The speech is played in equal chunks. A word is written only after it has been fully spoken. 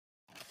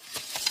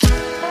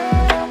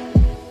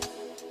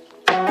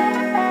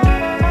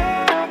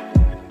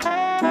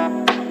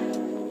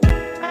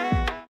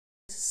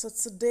so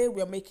today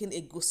we are making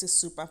a goosey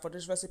soup, and for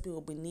this recipe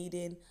we'll be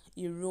needing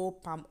raw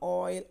palm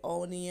oil,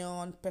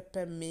 onion,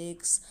 pepper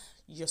mix,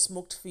 your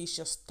smoked fish,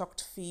 your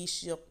stocked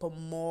fish, your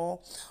pomo,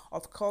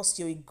 of course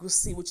your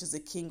egusi, which is the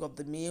king of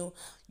the meal,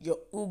 your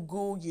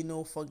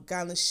ugu, for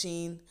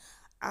garnishing.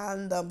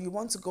 And you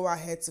want to go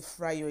ahead to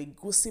fry your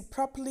egusi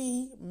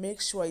properly. Make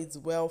sure it's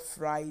well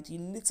fried. You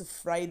need to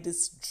fry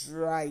this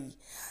dry.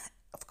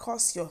 Of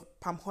course, your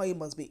palm oil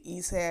must be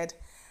heated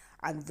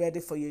and ready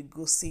for your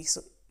egusi.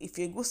 So if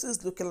your egusi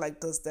is looking like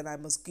this, then I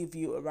must give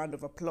you a round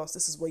of applause.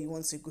 This is what you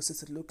want your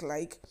egusi to look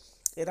like.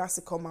 It has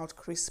to come out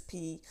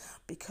crispy,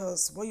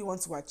 because what you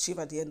want to achieve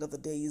at the end of the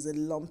day is a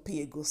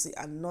lumpy egusi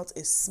and not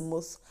a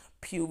smooth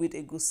pureed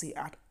egusi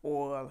at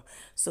all.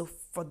 So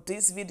for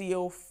this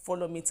video,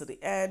 follow me to the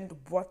end,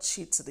 watch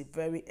it to the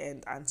very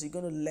end, and you're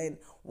going to learn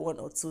one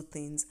or two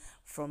things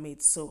from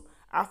it. So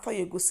after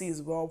your egusi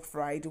is well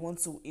fried, you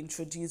want to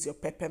introduce your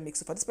pepper mix.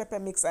 So for this pepper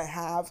mix, I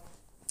have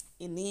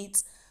in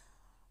it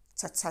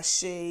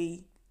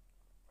tatashe,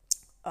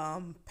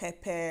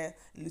 pepper,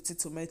 little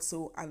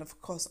tomato, and of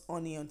course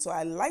onion. So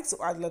I like to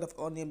add a lot of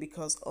onion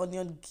because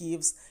onion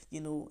gives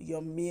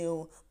your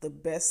meal the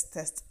best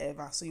taste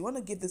ever. So you want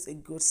to give this a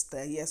good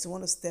stir. Yes, you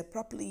want to stir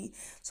properly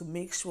to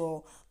make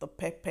sure the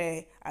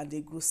pepper and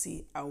the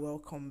egusi are well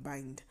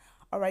combined.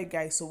 All right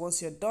guys, so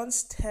once you're done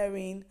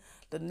stirring,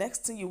 the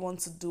next thing you want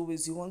to do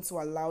is you want to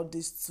allow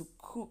this to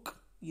cook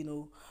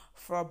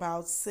for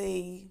about,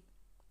 say,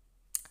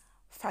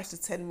 5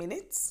 to 10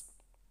 minutes.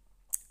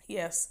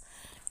 Yes,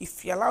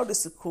 if you allow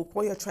this to cook,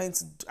 what you're trying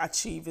to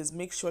achieve is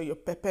make sure your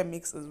pepper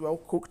mix is well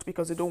cooked,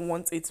 because you don't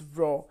want it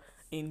raw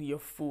in your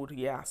food.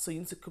 Yeah, so you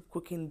need to keep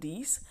cooking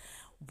these.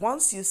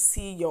 Once you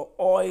see your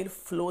oil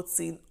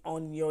floating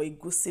on your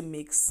egusi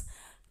mix,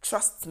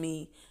 trust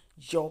me,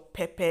 your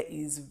pepper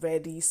is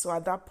ready. So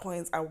at that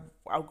point,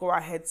 I'll go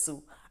ahead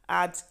to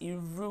add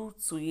iru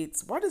to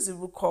it. What is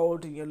iru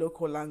called in your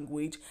local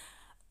language?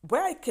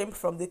 Where I came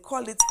from, they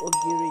call it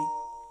ogiri.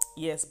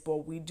 Yes,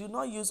 but we do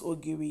not use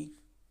ogiri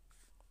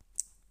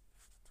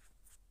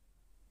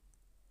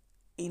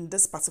in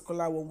this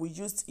particular one. We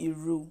used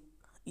iru.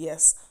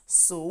 Yes,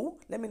 so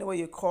let me know what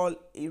you call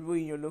iru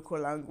in your local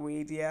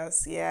language.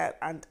 Yes, yeah,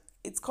 and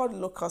it's called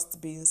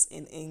locust beans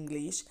in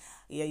English.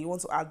 Yeah, you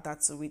want to add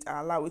that to it and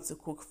allow it to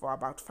cook for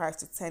about 5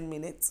 to 10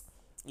 minutes.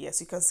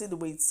 Yes, you can see the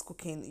way it's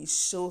cooking. It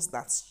shows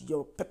that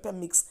your pepper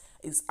mix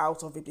is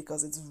out of it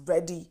because it's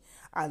ready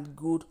and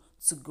good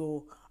to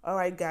go. All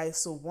right guys,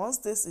 so once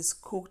this is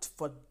cooked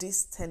for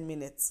this 10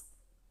 minutes,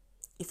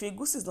 if your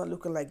goose is not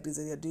looking like this,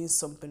 then you're doing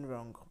something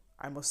wrong.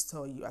 I must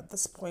tell you. At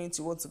this point,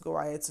 you want to go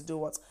ahead to do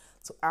what?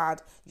 To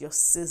add your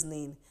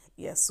seasoning.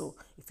 Yeah, so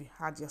if you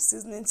add your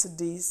seasoning to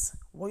this,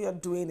 what you're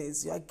doing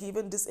is you are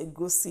giving this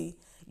egusi,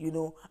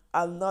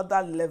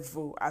 another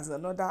level, as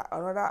another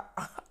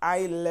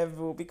eye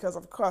level, because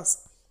of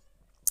course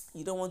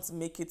you don't want to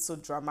make it so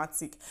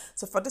dramatic.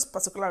 So for this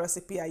particular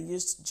recipe, I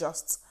used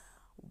just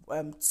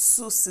 2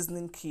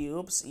 seasoning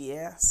cubes.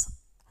 Yes,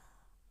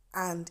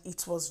 and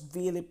it was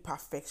really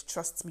perfect.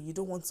 Trust me, you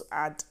don't want to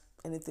add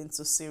anything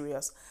too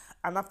serious.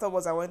 And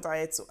afterwards, I went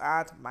ahead to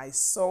add my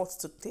salt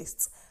to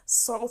taste.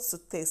 Salt to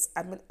taste.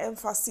 I mean,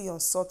 emphasis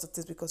on salt to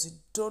taste, because you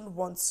don't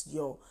want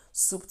your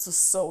soup too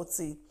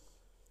salty.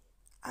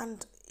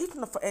 And if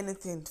not for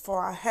anything, for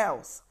our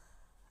health,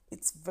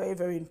 it's very,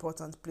 very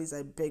important. Please,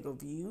 I beg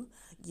of you.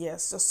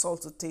 Yes, just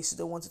salt to taste. You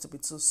don't want it to be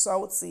too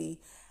salty.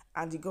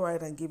 And you go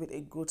ahead and give it a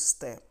good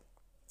stir.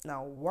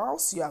 Now,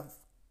 whilst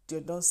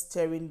you're done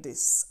stirring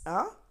this,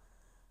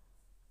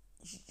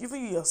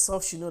 even you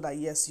yourself should know that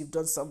yes, you've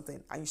done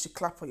something, and you should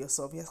clap for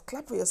yourself. Yes,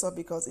 clap for yourself,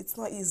 because it's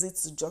not easy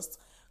to just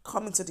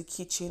come into the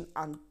kitchen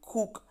and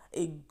cook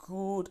a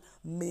good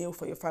meal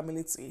for your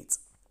family to eat.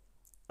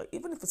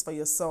 Even if it's for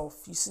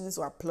yourself, you still need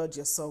to applaud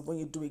yourself when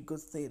you do a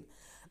good thing.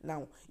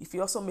 Now, if you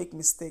also make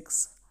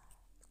mistakes,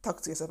 talk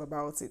to yourself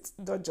about it.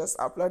 Don't just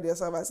applaud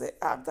yourself and say,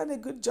 I've done a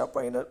good job,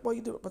 or what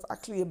you do, but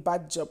actually a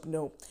bad job.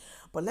 No.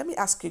 But let me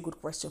ask you a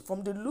good question.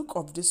 From the look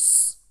of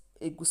this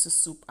egusi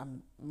soup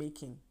I'm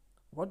making,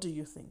 what do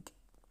you think?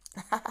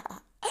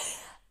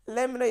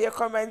 Let me know your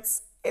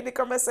comments in the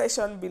comment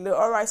section below.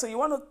 All right, so you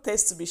want to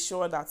taste to be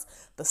sure that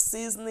the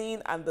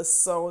seasoning and the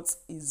salt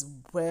is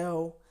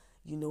well,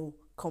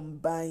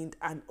 combined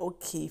and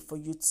okay for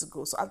you to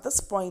go. So at this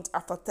point,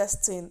 after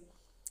testing,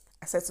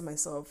 I said to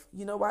myself,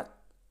 you know what?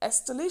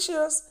 It's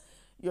delicious.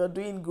 You're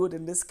doing good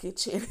in this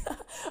kitchen.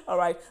 All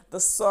right, the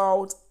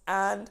salt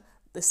and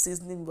the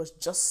seasoning was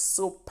just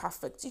so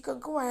perfect. You can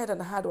go ahead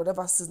and add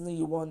whatever seasoning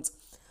you want.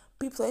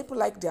 People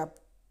like their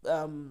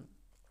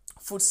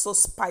food so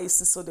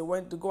spicy, so they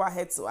want to go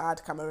ahead to add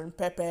Cameroon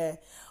pepper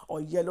or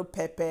yellow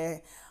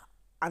pepper,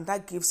 and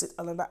that gives it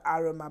another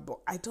aroma. But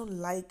I don't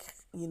like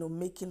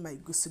making my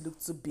goosey look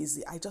too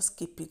busy. I just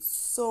keep it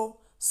so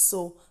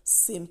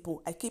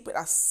simple. I keep it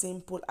as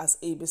simple as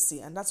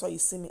ABC, and that's why you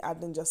see me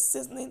adding just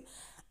seasoning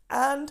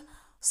and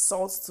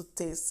salt to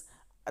taste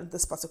in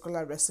this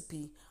particular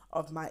recipe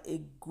of my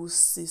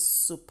egusi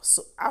soup.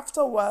 So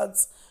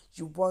afterwards,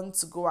 you want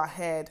to go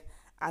ahead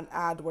and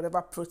add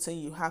whatever protein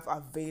you have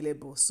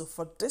available. So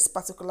for this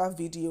particular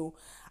video,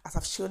 as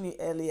I've shown you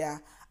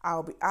earlier,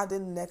 I'll be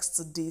adding next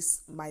to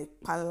this my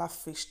panla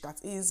fish, that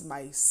is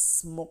my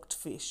smoked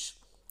fish.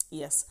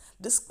 Yes,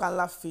 this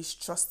panla fish,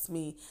 trust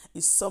me,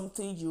 is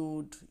something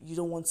you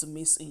don't want to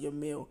miss in your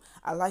meal.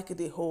 I like it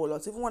a whole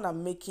lot. Even when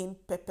I'm making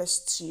pepper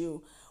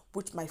stew,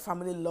 which my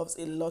family loves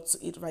a lot to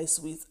eat rice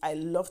with, I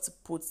love to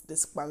put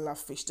this panla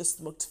fish, this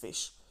smoked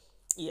fish.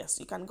 Yes,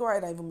 you can go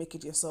ahead and even make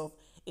it yourself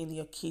in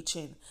your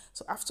kitchen.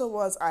 So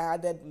afterwards, I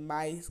added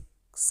my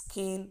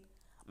skin,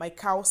 my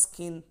cow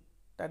skin,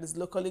 that is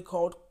locally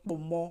called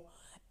pomo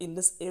in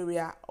this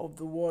area of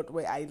the world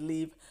where I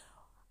live.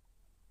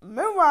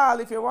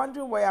 Meanwhile, if you're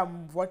wondering where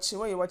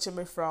you're watching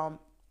me from,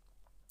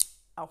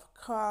 of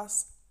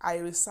course, I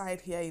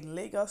reside here in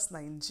Lagos,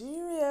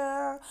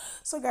 Nigeria.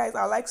 So guys,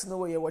 I'd like to know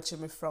where you're watching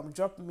me from.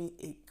 Drop me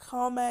a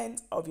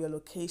comment of your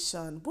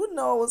location. Who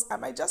knows, I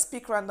might just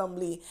pick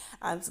randomly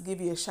and give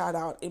you a shout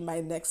out in my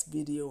next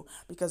video,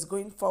 because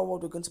going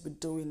forward, we're going to be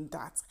doing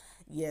that,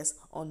 yes,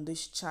 on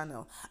this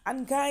channel.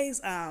 And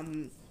guys,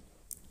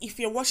 if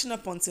you're watching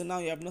up until now,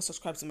 you have not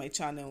subscribed to my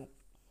channel,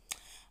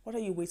 what are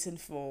you waiting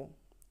for?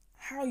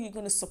 How are you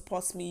going to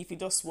support me if you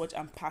just watch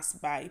and pass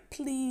by?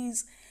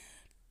 Please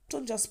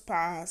don't just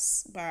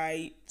pass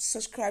by.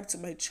 Subscribe to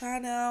my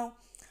channel.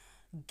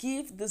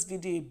 Give this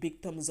video a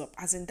big thumbs up,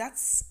 as in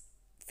that's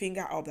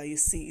finger up that you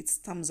see, it's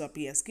thumbs up.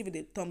 Yes, give it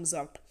a thumbs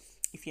up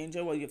if you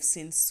enjoy what you've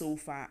seen so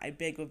far. I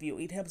beg of you,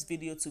 it helps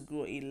video to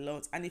grow a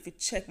lot. And if you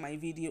check my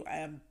video, I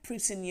am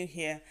pretty new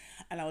here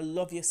and I would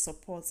love your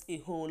support a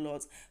whole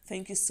lot.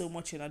 Thank you so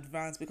much in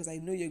advance, because I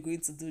know you're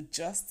going to do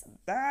just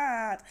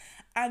that.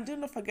 And do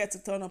not forget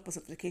to turn on post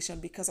notification,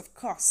 because of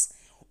course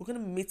we're going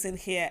to be meeting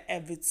here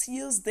every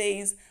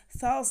Tuesdays,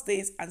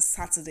 Thursdays and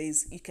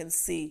Saturdays. You can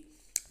see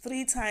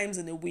 3 times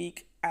in a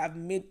week I've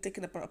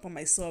taken upon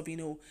myself,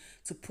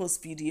 to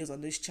post videos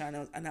on this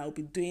channel, and I'll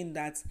be doing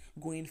that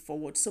going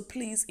forward. So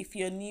please, if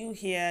you're new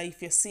here,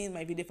 if you're seeing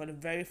my video for the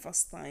very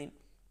first time,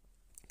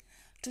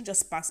 don't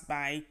just pass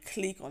by.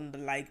 Click on the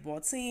like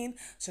button,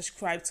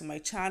 subscribe to my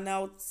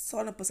channel,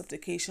 turn on post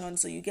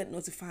notifications so you get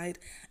notified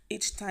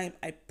each time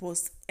I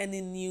post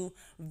any new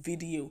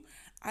video.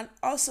 And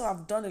also,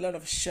 I've done a lot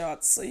of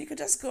shorts, so you can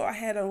just go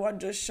ahead and watch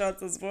those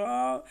shorts as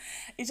well.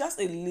 It's just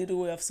a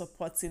little way of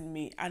supporting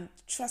me, and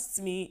trust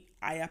me,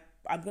 I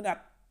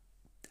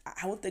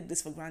won't take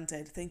this for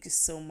granted. Thank you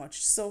so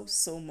much,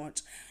 so much.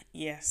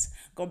 Yes,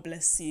 God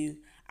bless you.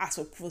 As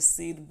we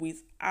proceed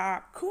with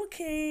our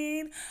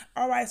cooking.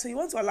 All right, so you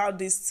want to allow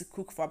this to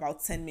cook for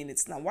about 10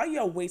 minutes. Now, while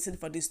you're waiting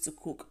for this to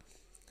cook,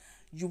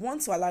 you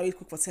want to allow it to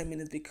cook for 10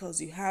 minutes because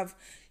you have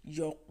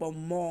your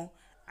pomo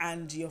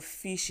and your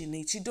fish in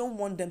it. You don't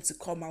want them to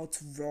come out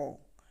raw.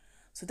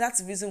 So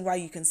that's the reason why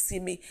you can see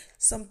me.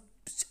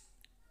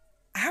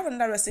 I have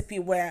another recipe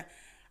where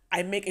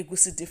I make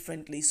egusi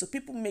differently. So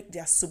people make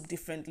their soup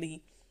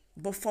differently.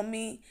 But for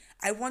me,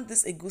 I want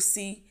this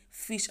egusi,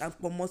 fish and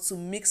pomo to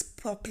mix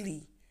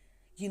properly.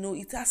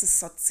 It has to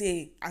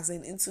saute as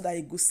in into that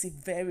egusi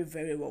very,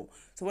 very well.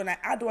 So when I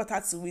add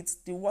water to it,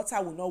 the water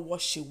will not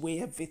wash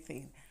away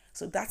everything.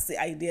 So that's the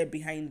idea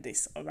behind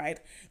this, all right?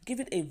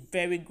 Give it a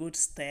very good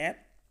stir.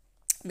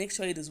 Make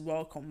sure it is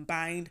well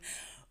combined.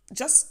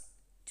 Just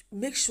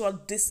make sure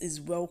this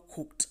is well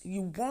cooked.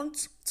 You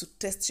want to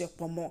test your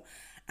pomo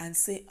and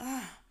say,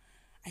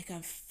 I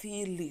can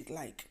feel it,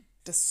 like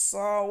the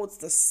salt,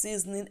 the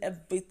seasoning,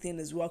 everything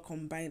is well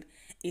combined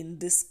in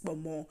this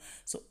pomo.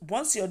 So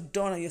once you're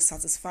done and you're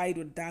satisfied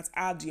with that,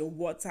 add your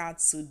water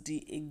to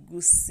the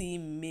egusi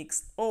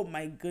mix. Oh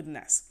my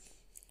goodness.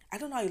 I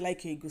don't know how you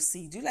like your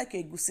egusi. Do you like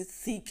your egusi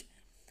thick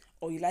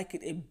or you like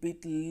it a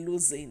bit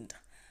loosened?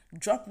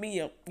 Drop me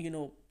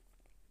your,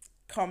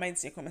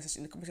 comments in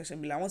the comment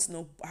section below. I want to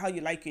know how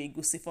you like your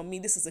egusi. For me,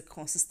 this is a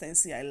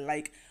consistency I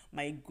like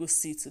my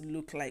egusi to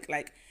look like.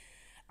 Like,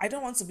 I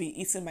don't want to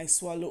be eating my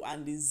swallow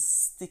and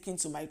is sticking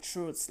to my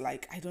throat.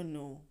 Like, I don't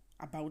know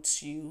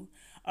about you.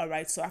 All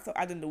right, so after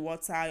adding the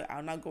water,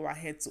 I'll now go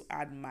ahead to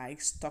add my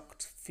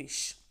stocked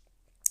fish.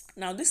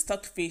 Now, this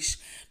stocked fish,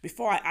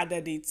 before I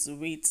added it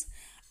to it,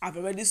 I've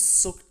already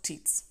soaked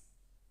it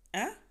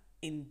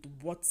in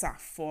water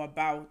for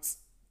about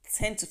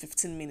 10 to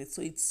 15 minutes.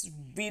 So it's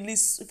really,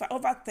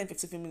 over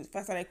 10-15 minutes, if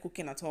I started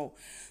cooking at all.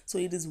 So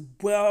it is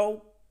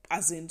well,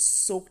 as in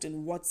soaked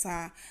in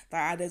water that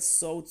I added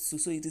salt to,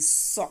 so it is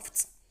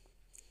soft.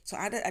 So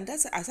I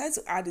decided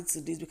to add it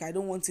to this because I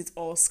don't want it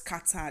all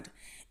scattered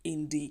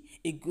in the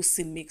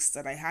egusi mix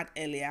that I had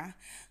earlier.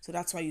 So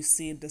that's why you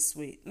see it this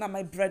way. Now,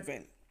 my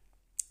brethren,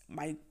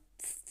 my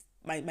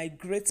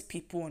great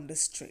people on the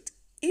street,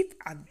 if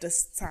at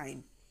this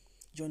time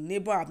your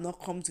neighbor have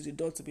not come to the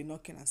door to be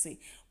knocking and say,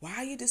 why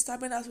are you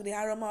disturbing us with the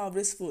aroma of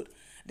this food?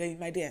 Then,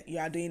 my dear, you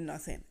are doing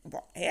nothing.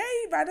 But hey,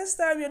 by this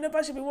time, your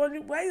neighbor should be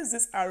wondering, where is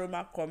this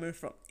aroma coming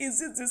from?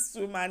 Is it this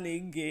woman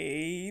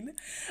again?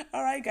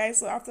 All right, guys,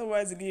 so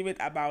afterwards, you give it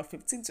about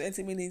 15 to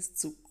 20 minutes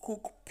to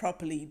cook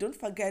properly. Don't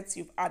forget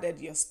you've added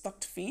your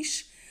stocked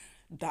fish.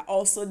 that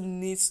also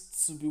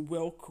needs to be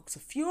well cooked. A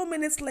few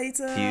minutes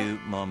later, Few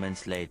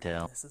moments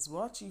later. this is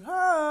what you have.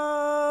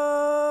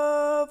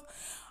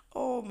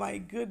 Oh my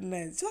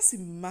goodness. Just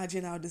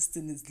imagine how this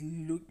thing is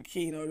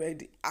looking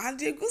already. And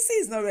the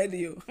egusi is not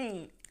ready.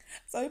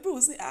 Some people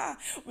will say,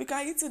 we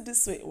can eat it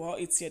this way. Well,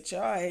 it's your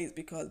choice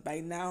because by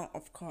now,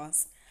 of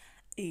course,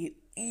 it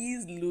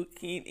is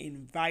looking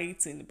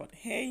inviting. But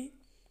hey,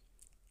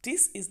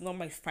 this is not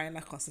my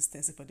final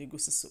consistency for the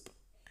egusi soup.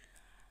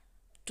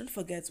 Don't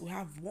forget, we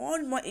have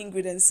one more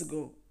ingredient to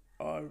go.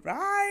 All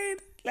right,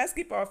 let's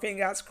keep our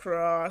fingers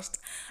crossed.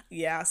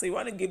 Yeah, so you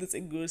want to give this a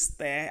good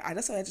stir. I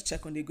just wanted to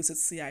check on the egusi to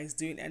see how it's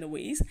doing,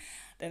 anyways.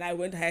 Then I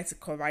went ahead to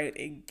cover it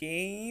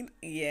again.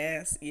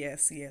 Yes,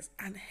 yes, yes.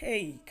 And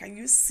hey, can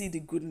you see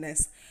the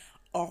goodness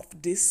of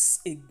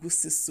this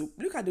egusi soup?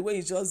 Look at the way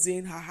he's just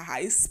doing. Ha ha ha!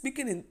 He's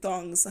speaking in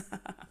tongues.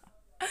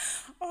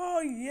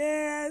 Oh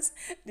yes,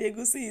 the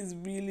egusi is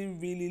really,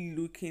 really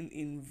looking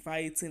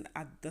inviting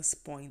at this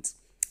point.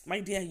 My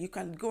dear, you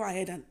can go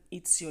ahead and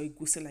eat your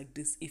egusi like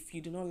this if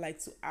you do not like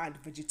to add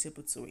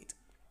vegetable to it.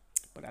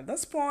 But at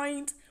this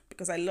point,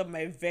 because I love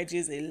my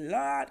veggies a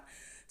lot,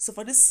 so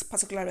for this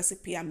particular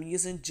recipe, I'm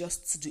using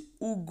just the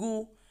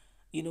ugu,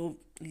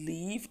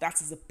 leaf.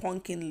 That is the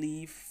pumpkin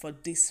leaf for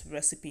this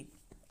recipe.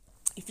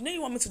 If you know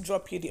you want me to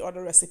drop you the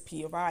other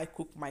recipe of how I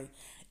cook my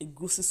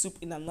egusi soup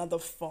in another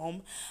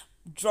form,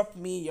 drop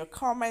me your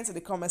comments in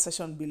the comment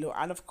section below,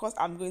 and of course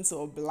I'm going to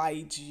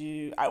oblige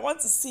you. I want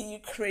to see you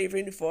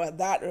craving for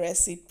that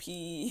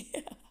recipe.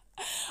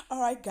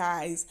 All right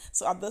guys,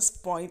 so at this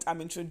point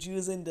I'm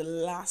introducing the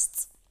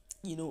last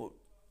you know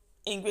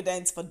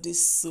ingredients for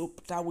this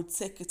soup that would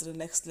take it to the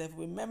next level.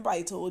 Remember,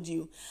 I told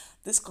you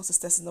this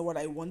consistency is not what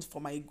I want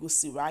for my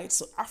egusi, right?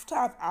 So after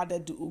I've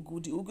added the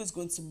ugu is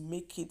going to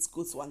make it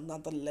go to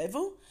another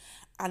level,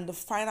 and the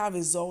final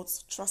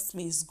result, trust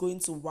me, is going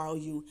to wow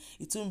you.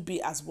 It won't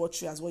be as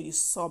watery as what you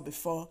saw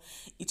before.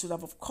 It would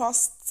have, of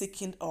course,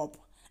 thickened up,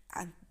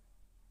 and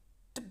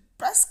the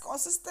best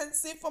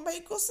consistency for my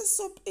egusi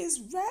soup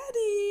is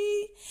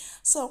ready.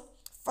 So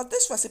for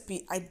this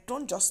recipe, I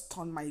don't just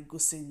turn my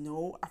egusi,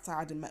 no, after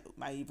adding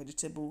my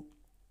vegetable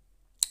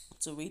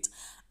to it.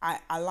 I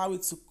allow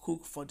it to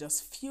cook for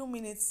just few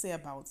minutes, say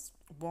about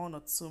 1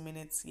 or 2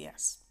 minutes,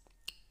 yes.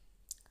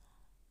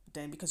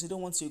 Then because you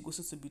don't want your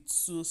egusi to be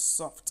too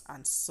soft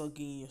and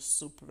soggy in your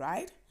soup,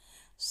 right?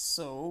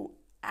 So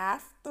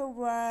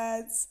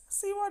afterwards,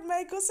 see what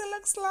my egusi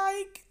looks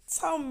like.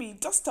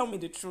 Just tell me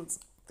the truth.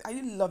 Are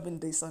you loving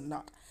this or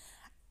not?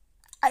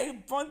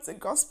 I want a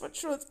gospel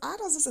truth. How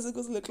does this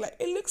egusi look like?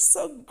 It looks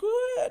so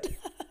good.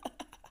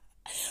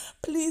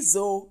 Please,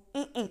 oh,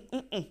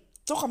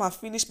 don't come and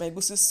finish my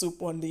egusi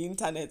soup on the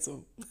internet,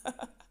 oh.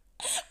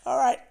 All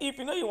right, if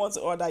you know you want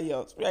to order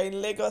yours, we are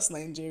in Lagos,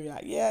 Nigeria.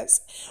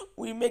 Yes,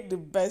 we make the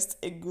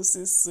best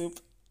egusi soup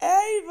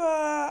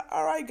ever.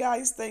 All right,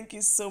 guys, thank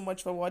you so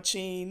much for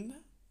watching.